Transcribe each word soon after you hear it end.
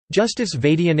Justice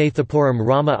Vaidyanathapuram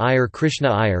Rama Iyer Krishna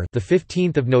Iyer, the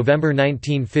 15th of November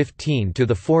 1915 to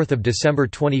the 4th of December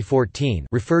 2014,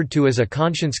 referred to as a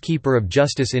conscience keeper of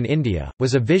justice in India,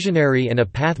 was a visionary and a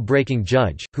path-breaking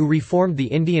judge who reformed the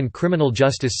Indian criminal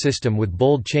justice system with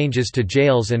bold changes to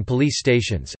jails and police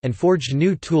stations and forged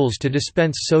new tools to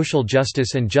dispense social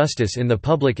justice and justice in the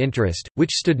public interest,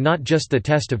 which stood not just the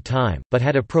test of time but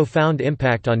had a profound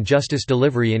impact on justice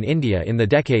delivery in India in the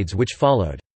decades which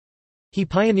followed. He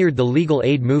pioneered the legal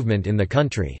aid movement in the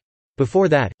country. Before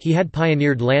that, he had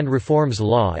pioneered land reforms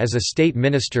law as a state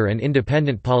minister and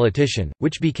independent politician,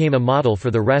 which became a model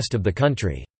for the rest of the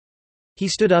country. He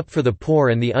stood up for the poor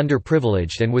and the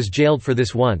underprivileged and was jailed for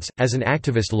this once, as an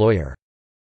activist lawyer.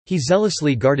 He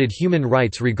zealously guarded human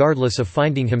rights regardless of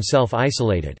finding himself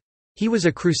isolated. He was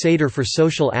a crusader for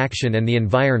social action and the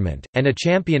environment, and a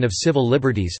champion of civil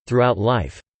liberties, throughout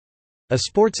life. A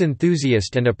sports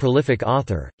enthusiast and a prolific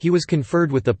author, he was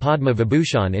conferred with the Padma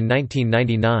Vibhushan in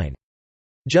 1999.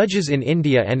 Judges in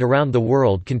India and around the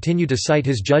world continue to cite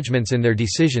his judgments in their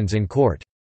decisions in court.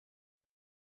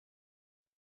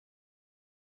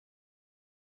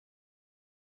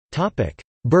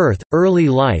 Birth, early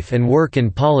life and work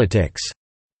in politics.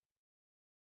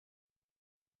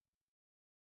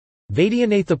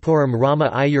 Vaidyanathapuram Rama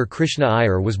Iyer Krishna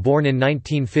Iyer was born in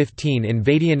 1915 in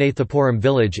Vaidyanathapuram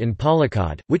village in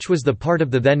Palakkad, which was the part of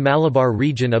the then Malabar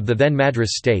region of the then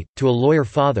Madras state, to a lawyer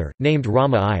father, named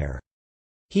Rama Iyer.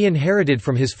 He inherited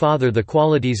from his father the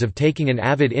qualities of taking an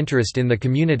avid interest in the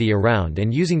community around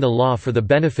and using the law for the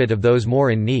benefit of those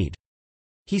more in need.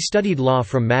 He studied law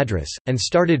from Madras, and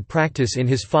started practice in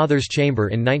his father's chamber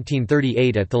in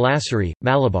 1938 at Thalassery,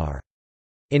 Malabar.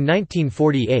 In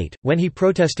 1948, when he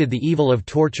protested the evil of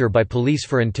torture by police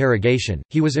for interrogation,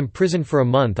 he was imprisoned for a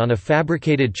month on a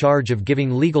fabricated charge of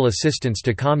giving legal assistance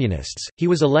to communists. He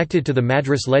was elected to the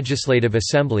Madras Legislative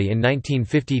Assembly in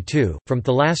 1952, from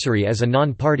Thalassery as a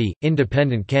non-party,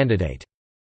 independent candidate.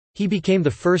 He became the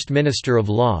first Minister of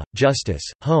Law, Justice,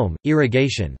 Home,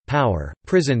 Irrigation, Power,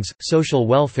 Prisons, Social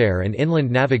Welfare and Inland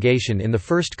Navigation in the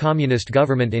first communist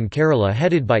government in Kerala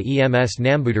headed by EMS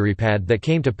Namboodiripad that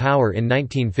came to power in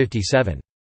 1957.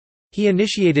 He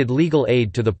initiated legal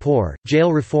aid to the poor,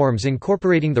 jail reforms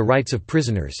incorporating the rights of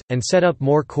prisoners, and set up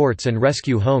more courts and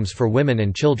rescue homes for women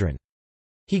and children.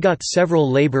 He got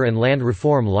several labor and land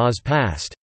reform laws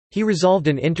passed. He resolved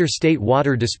an interstate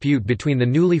water dispute between the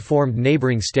newly formed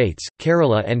neighbouring states,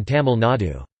 Kerala and Tamil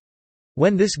Nadu.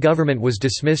 When this government was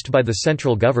dismissed by the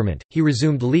central government, he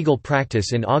resumed legal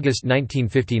practice in August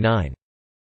 1959.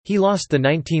 He lost the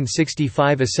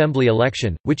 1965 assembly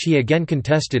election, which he again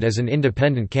contested as an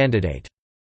independent candidate.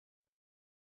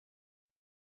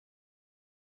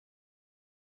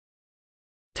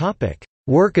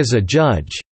 Work as a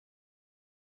judge.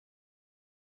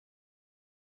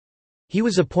 He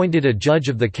was appointed a judge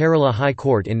of the Kerala High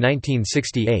Court in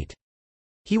 1968.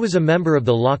 He was a member of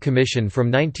the Law Commission from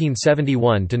 1971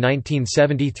 to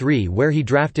 1973 where he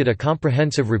drafted a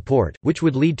comprehensive report, which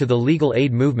would lead to the legal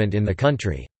aid movement in the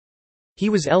country. He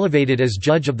was elevated as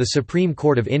Judge of the Supreme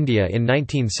Court of India in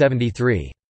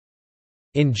 1973.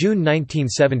 In June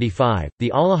 1975,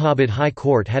 the Allahabad High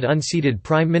Court had unseated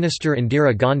Prime Minister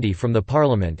Indira Gandhi from the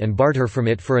parliament and barred her from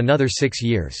it for another 6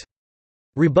 years.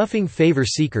 Rebuffing favour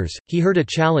seekers, he heard a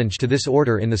challenge to this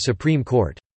order in the Supreme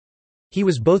Court. He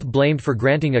was both blamed for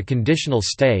granting a conditional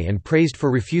stay and praised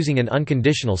for refusing an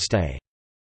unconditional stay.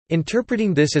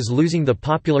 Interpreting this as losing the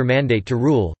popular mandate to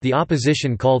rule, the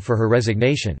opposition called for her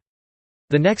resignation.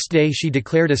 The next day she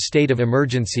declared a state of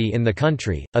emergency in the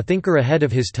country, a thinker ahead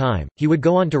of his time. He would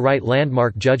go on to write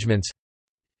landmark judgments.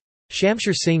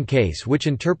 Shamsher Singh case, which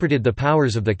interpreted the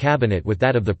powers of the cabinet with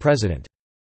that of the president.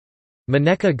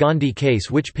 Maneka Gandhi case,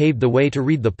 which paved the way to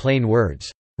read the plain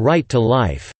words, "right to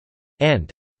life" and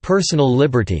 "personal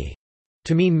liberty"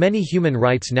 to mean many human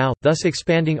rights now, thus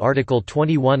expanding Article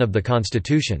 21 of the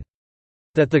Constitution.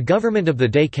 That the government of the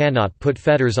day cannot put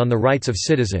fetters on the rights of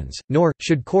citizens, nor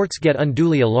should courts get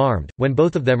unduly alarmed, when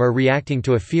both of them are reacting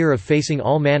to a fear of facing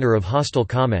all manner of hostile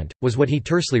comment, was what he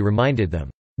tersely reminded them.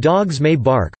 "Dogs may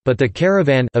bark, but the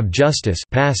caravan of justice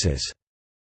passes."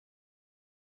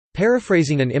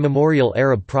 Paraphrasing an immemorial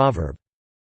Arab proverb.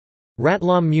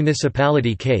 Ratlam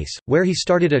municipality case, where he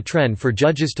started a trend for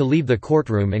judges to leave the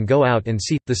courtroom and go out and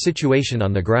see the situation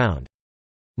on the ground.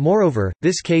 Moreover,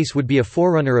 this case would be a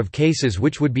forerunner of cases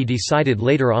which would be decided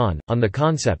later on the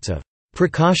concepts of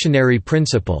precautionary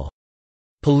principle,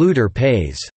 polluter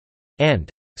pays, and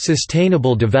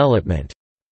sustainable development.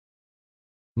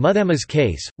 Mudhamma's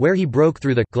case, where he broke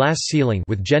through the glass ceiling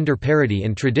with gender parity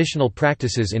in traditional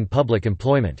practices in public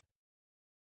employment.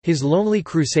 His lonely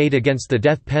crusade against the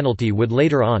death penalty would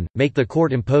later on make the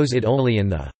court impose it only in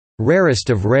the rarest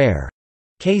of rare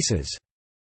cases.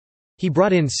 He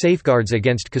brought in safeguards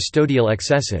against custodial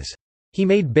excesses. He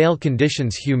made bail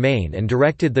conditions humane and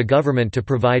directed the government to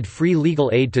provide free legal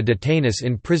aid to detainees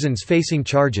in prisons facing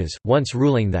charges, once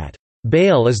ruling that,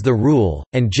 "bail is the rule,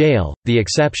 and jail, the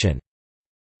exception,"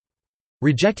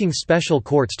 rejecting special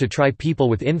courts to try people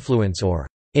with influence or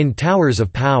in towers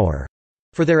of power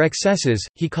for their excesses.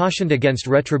 He cautioned against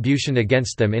retribution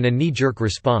against them in a knee-jerk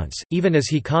response, even as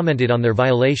he commented on their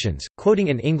violations, quoting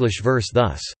an English verse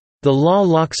thus, "The law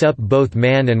locks up both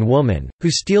man and woman, who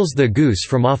steals the goose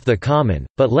from off the common,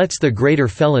 but lets the greater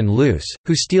felon loose,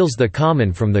 who steals the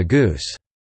common from the goose."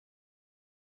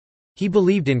 He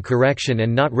believed in correction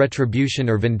and not retribution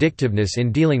or vindictiveness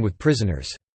in dealing with prisoners.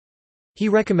 He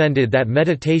recommended that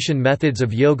meditation methods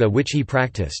of yoga which he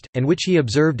practiced, and which he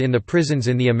observed in the prisons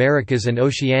in the Americas and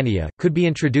Oceania, could be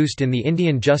introduced in the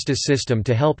Indian justice system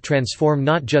to help transform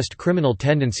not just criminal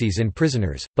tendencies in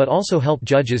prisoners, but also help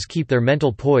judges keep their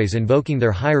mental poise invoking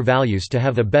their higher values to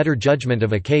have a better judgment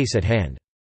of a case at hand.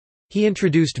 He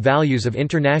introduced values of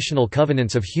international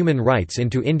covenants of human rights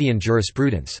into Indian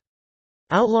jurisprudence.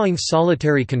 Outlawing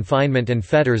solitary confinement and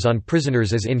fetters on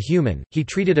prisoners as inhuman, he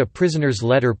treated a prisoner's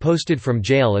letter posted from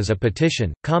jail as a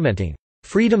petition, commenting,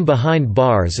 "Freedom behind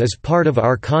bars is part of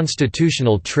our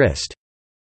constitutional tryst.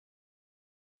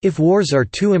 If wars are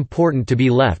too important to be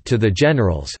left to the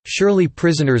generals, surely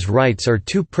prisoners' rights are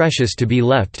too precious to be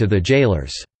left to the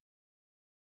jailers."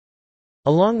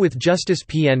 Along with Justice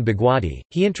P. N. Bhagwati,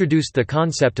 he introduced the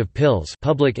concept of PILs,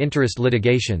 public interest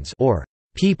litigations, or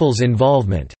people's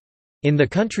involvement, in the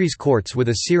country's courts with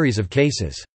a series of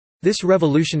cases. This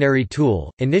revolutionary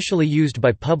tool, initially used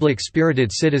by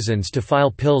public-spirited citizens to file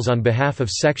PILs on behalf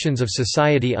of sections of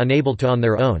society unable to on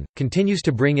their own, continues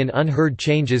to bring in unheard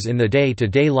changes in the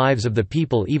day-to-day lives of the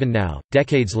people even now,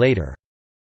 decades later.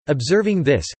 Observing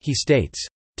this, he states,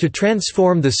 "To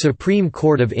transform the Supreme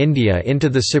Court of India into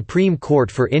the Supreme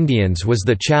Court for Indians was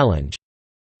the challenge.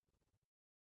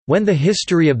 When the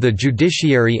history of the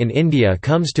judiciary in India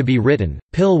comes to be written,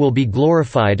 PIL will be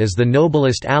glorified as the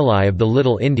noblest ally of the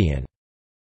little Indian."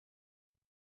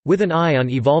 With an eye on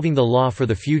evolving the law for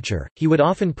the future, he would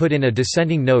often put in a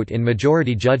dissenting note in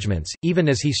majority judgments, even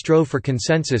as he strove for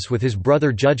consensus with his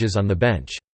brother judges on the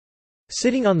bench.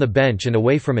 Sitting on the bench and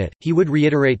away from it, he would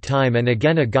reiterate time and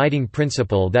again a guiding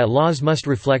principle that laws must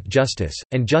reflect justice,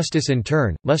 and justice in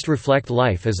turn, must reflect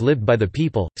life as lived by the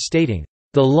people, stating,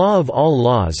 "The law of all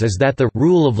laws is that the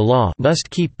rule of law must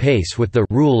keep pace with the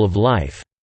rule of life."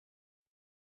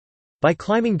 By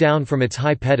climbing down from its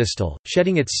high pedestal,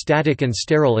 shedding its static and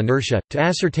sterile inertia, to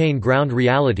ascertain ground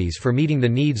realities for meeting the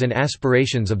needs and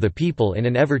aspirations of the people in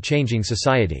an ever-changing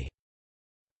society.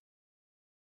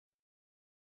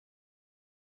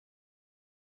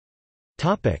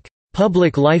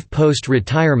 Public life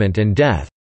post-retirement and death.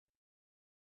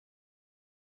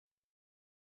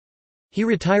 He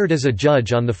retired as a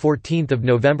judge on 14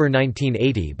 November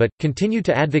 1980 but, continued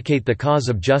to advocate the cause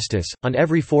of justice, on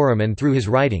every forum and through his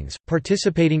writings,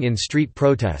 participating in street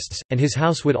protests, and his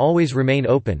house would always remain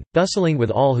open, bustling with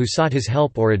all who sought his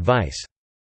help or advice.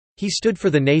 He stood for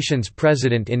the nation's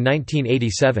president in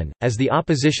 1987, as the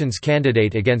opposition's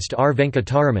candidate against R.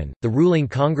 Venkataraman, the ruling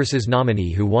Congress's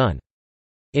nominee who won.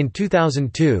 In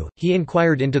 2002, he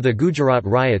inquired into the Gujarat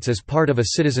riots as part of a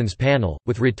citizens' panel,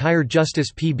 with retired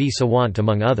Justice P. B. Sawant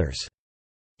among others.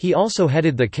 He also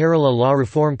headed the Kerala Law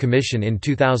Reform Commission in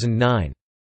 2009.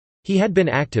 He had been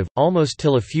active, almost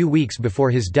till a few weeks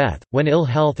before his death, when ill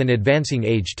health and advancing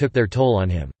age took their toll on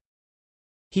him.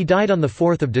 He died on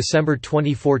 4 December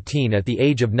 2014 at the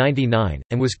age of 99,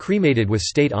 and was cremated with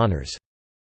state honours.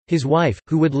 His wife,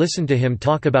 who would listen to him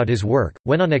talk about his work,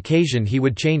 when on occasion he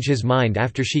would change his mind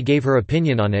after she gave her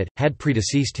opinion on it, had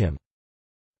predeceased him.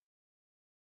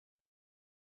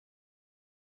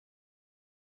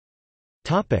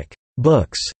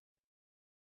 Books.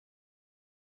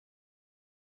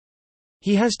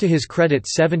 He has to his credit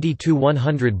 70 to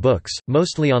 100 books,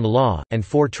 mostly on law, and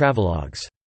 4 travelogues.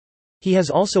 He has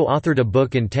also authored a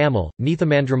book in Tamil,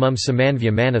 Neethamandramam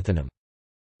Samanvya Manathanam.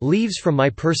 Leaves from My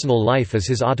Personal Life is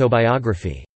his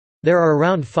autobiography. There are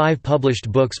around 5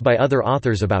 published books by other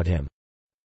authors about him.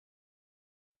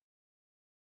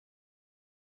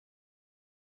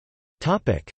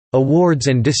 Awards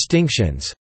and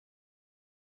distinctions.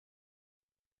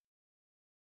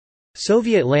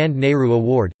 Soviet Land Nehru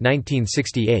Award,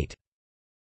 1968.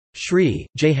 Shri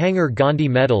Jehangir Gandhi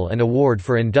Medal and Award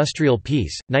for Industrial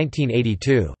Peace,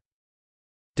 1982.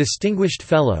 Distinguished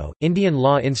Fellow, Indian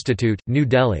Law Institute, New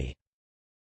Delhi.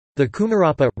 The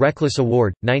Kumarappa – Reckless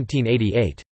Award,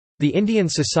 1988. The Indian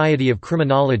Society of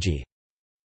Criminology.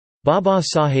 Baba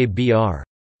Saheb B.R.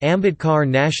 Ambedkar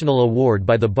National Award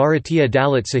by the Bharatiya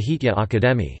Dalit Sahitya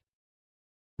Akademi.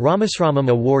 Ramasramam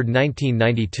Award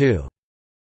 1992.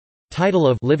 Title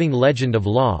of Living Legend of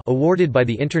Law awarded by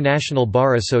the International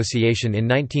Bar Association in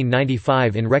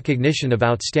 1995 in recognition of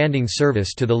outstanding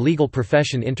service to the legal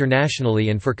profession internationally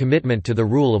and for commitment to the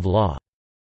rule of law.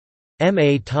 M.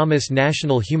 A. Thomas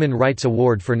National Human Rights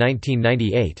Award for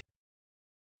 1998.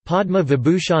 Padma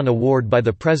Vibhushan Award by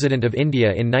the President of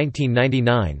India in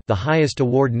 1999, the highest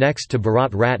award next to Bharat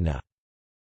Ratna.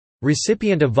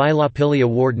 Recipient of Vailapilli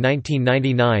Award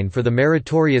 1999 for the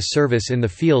meritorious service in the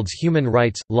fields human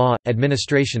rights, law,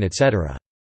 administration etc.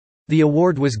 The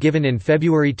award was given in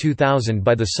February 2000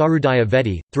 by the Sarudaya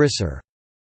Vedi, Thrissur.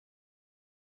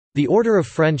 The Order of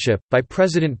Friendship, by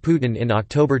President Putin in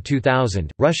October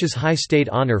 2000, Russia's high state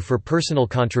honor for personal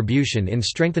contribution in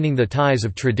strengthening the ties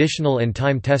of traditional and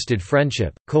time-tested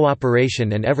friendship,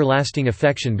 cooperation and everlasting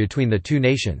affection between the two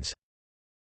nations.